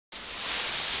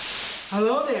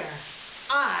Hello there.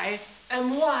 I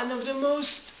am one of the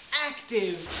most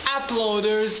active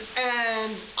uploaders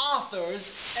and authors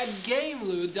at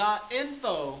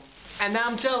GameLoot.info. And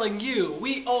I'm telling you,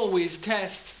 we always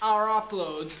test our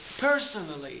uploads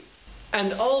personally.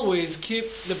 And always keep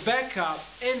the backup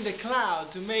in the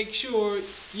cloud to make sure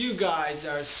you guys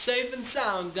are safe and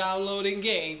sound downloading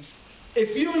games.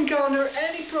 If you encounter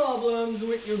any problems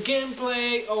with your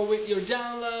gameplay or with your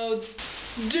downloads,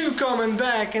 do comment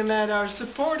back and let our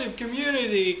supportive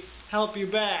community help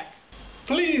you back.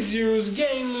 Please use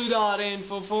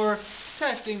GameLoot.info for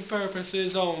testing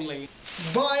purposes only.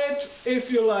 Buy it if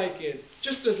you like it,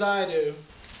 just as I do.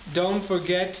 Don't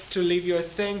forget to leave your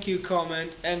thank you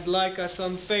comment and like us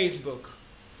on Facebook,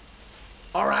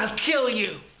 or I'll kill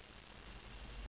you!